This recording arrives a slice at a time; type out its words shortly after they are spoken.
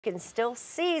Can still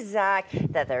see, Zach,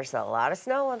 that there's a lot of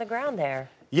snow on the ground there.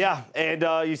 Yeah, and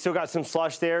you still got some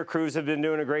slush there. Crews have been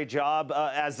doing a great job.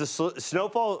 As the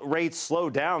snowfall rates slow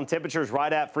down, temperatures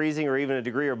right at freezing or even a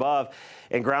degree or above,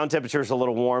 and ground temperatures a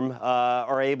little warm,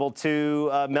 are able to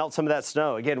melt some of that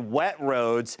snow. Again, wet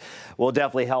roads will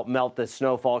definitely help melt the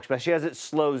snowfall, especially as it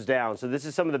slows down. So this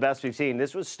is some of the best we've seen.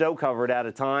 This was snow covered at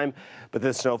a time, but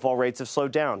the snowfall rates have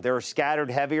slowed down. There are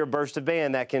scattered heavier bursts of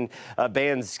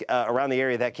bands around the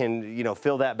area that can,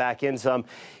 fill that back in some.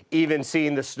 Even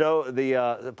seeing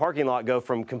the parking lot go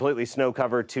from completely snow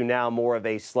covered to now more of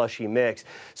a slushy mix.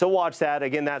 So watch that.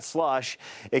 Again, that slush,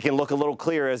 it can look a little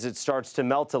clear as it starts to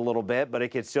melt a little bit, but it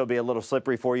could still be a little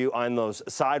slippery for you on those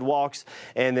sidewalks.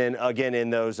 And then again, in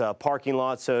those parking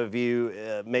lots. So if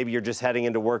you, maybe you're just heading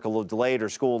into work a little delayed or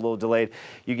school a little delayed,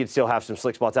 you could still have some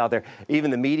slick spots out there.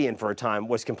 Even the median for a time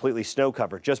was completely snow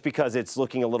covered. Just because it's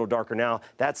looking a little darker now,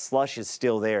 that slush is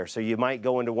still there. So you might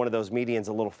go into one of those medians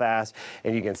a little fast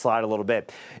and you can slide a little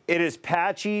bit. It is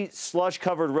patchy,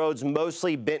 slush-covered roads,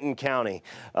 mostly Benton County.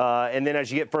 And then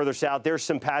as you get further south, there's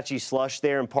some patchy slush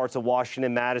there in parts of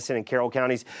Washington, Madison, and Carroll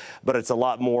counties, but it's a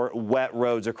lot more wet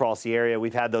roads across the area.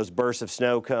 We've had those bursts of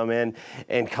snow come in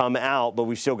and come out, but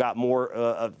we've still got more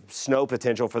of snow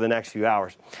potential for the next few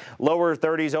hours. Lower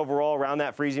 30s overall around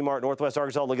that freezing mark. Northwest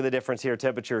Arkansas, look at the difference here.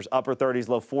 Temperatures upper 30s,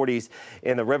 low 40s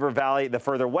in the River Valley. The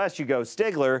further west you go,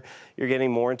 Stigler, you're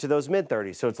getting more into those mid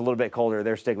 30s. So it's a little bit colder.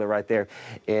 There's Stigler right there.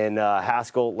 In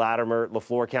Haskell, Latimer,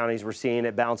 LaFleur counties, we're seeing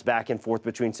it bounce back and forth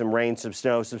between some rain, some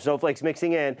snow, some snowflakes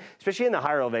mixing in, especially in the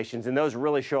higher elevations, and those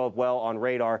really show up well on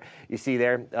radar. You see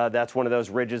there, that's one of those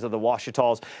ridges of the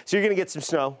Ouachitas. So you're going to get some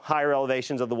snow, higher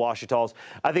elevations of the Ouachitas.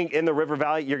 I think in the River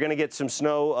Valley, you're going to get some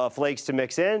snow flakes to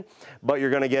mix in, but you're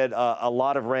going to get a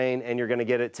lot of rain, and you're going to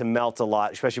get it to melt a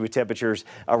lot, especially with temperatures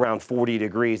around 40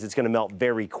 degrees. It's going to melt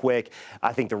very quick.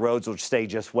 I think the roads will stay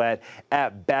just wet.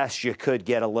 At best, you could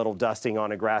get a little dusting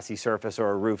on a grassy surface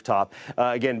or a rooftop.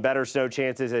 Again, better snow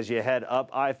chances as you head up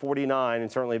I-49,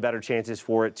 and certainly better chances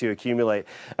for it to accumulate.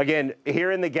 Again,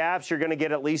 here in the gaps, you're going to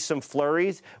get at least some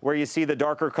flurries where you see the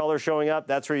darker color showing up.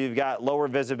 That's where you've got lower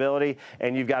visibility,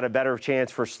 and you've got a better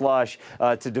chance for slush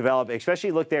to develop.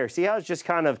 Especially look there. See how it's just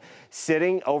kind of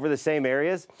sitting over the same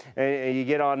areas? And you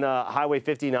get on Highway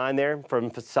 59 there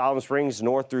from Solomon Springs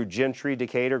north through Gentry,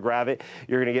 Decatur, Gravette.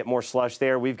 You're going to get more slush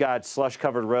there. We've got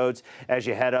slush-covered roads as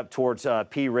you head up towards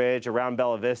Pea Ridge, around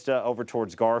Bella Vista, over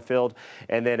towards Garfield.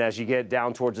 And then as you get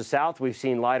down towards the south, we've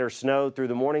seen lighter snow through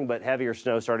the morning, but heavier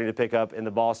snow starting to pick up in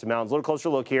the Boston Mountains. A little closer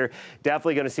look here.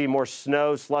 Definitely going to see more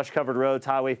snow, slush-covered roads,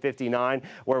 Highway 59,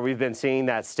 where we've been seeing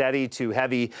that steady to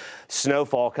heavy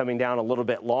snowfall coming down a little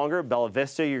bit longer. Bella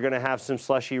Vista, you're going to have some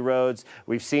slushy roads.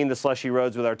 We've seen the slushy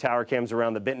roads with our tower cams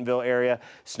around the Bentonville area.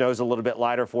 Snow's a little bit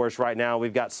lighter for us right now.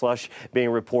 We've got slush being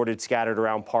reported scattered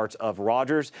around parts of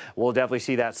Rogers. We'll definitely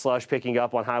see that slush picking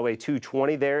up on Highway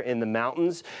 220 there in the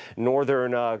mountains,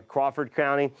 northern Crawford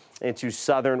County into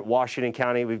southern Washington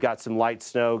County. We've got some light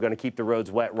snow going to keep the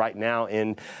roads wet right now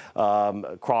in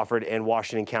Crawford and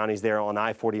Washington counties there on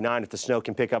I-49. If the snow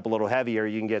can pick up a little heavier,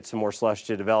 you can get some more slush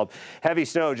to develop. Heavy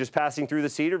snow just passing through the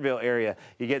Cedarville area.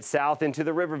 You get south into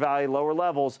the River Valley, lower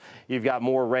levels, you've got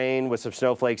more rain with some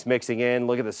snowflakes mixing in.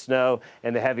 Look at the snow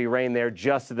and the heavy rain there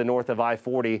just to the north of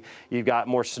I-40. You've got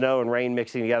more snow and rain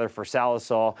mixing together for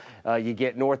Salisaw. You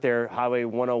get north there, Highway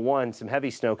 101, some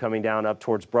heavy snow coming down up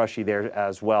towards Brushy there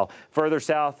as well. Further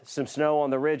south, some snow on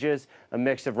the ridges, a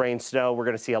mix of rain, snow. We're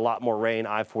going to see a lot more rain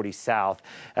I-40 south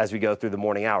as we go through the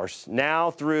morning hours.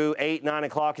 Now through 8, 9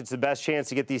 o'clock, it's the best chance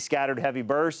to get these scattered heavy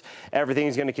bursts.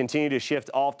 Everything's going to continue to shift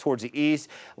off towards the east.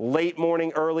 Late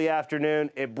morning, early afternoon,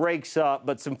 it breaks up,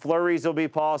 but some flurries will be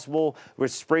possible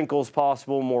with sprinkles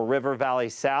possible, more River Valley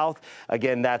south.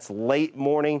 Again, that's late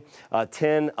morning,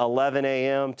 10, 11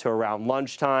 a.m. to around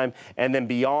lunchtime. And then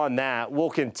beyond that, we'll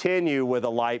continue with a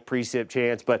light precip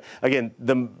chance. But again,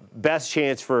 the best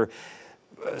chance for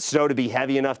snow to be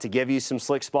heavy enough to give you some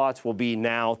slick spots will be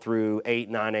now through 8,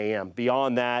 9 a.m.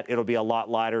 Beyond that, it'll be a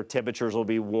lot lighter. Temperatures will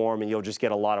be warm, and you'll just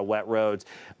get a lot of wet roads.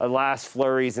 Last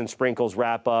flurries and sprinkles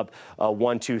wrap up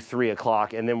 1, 2, 3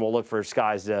 o'clock, and then we'll look for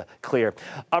skies to clear.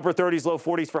 Upper 30s, low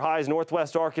 40s for highs.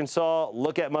 Northwest Arkansas,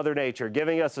 look at Mother Nature,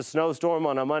 giving us a snowstorm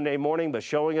on a Monday morning, but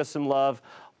showing us some love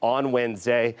on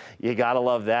Wednesday. You gotta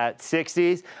love that.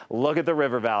 60s, look at the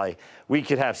River Valley. We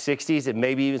could have 60s and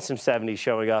maybe even some 70s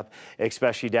showing up,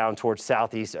 especially down towards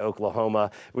southeast Oklahoma.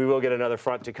 We will get another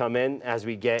front to come in as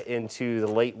we get into the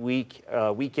late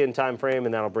weekend time frame,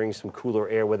 and that'll bring some cooler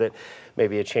air with it.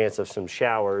 Maybe a chance of some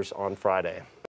showers on Friday.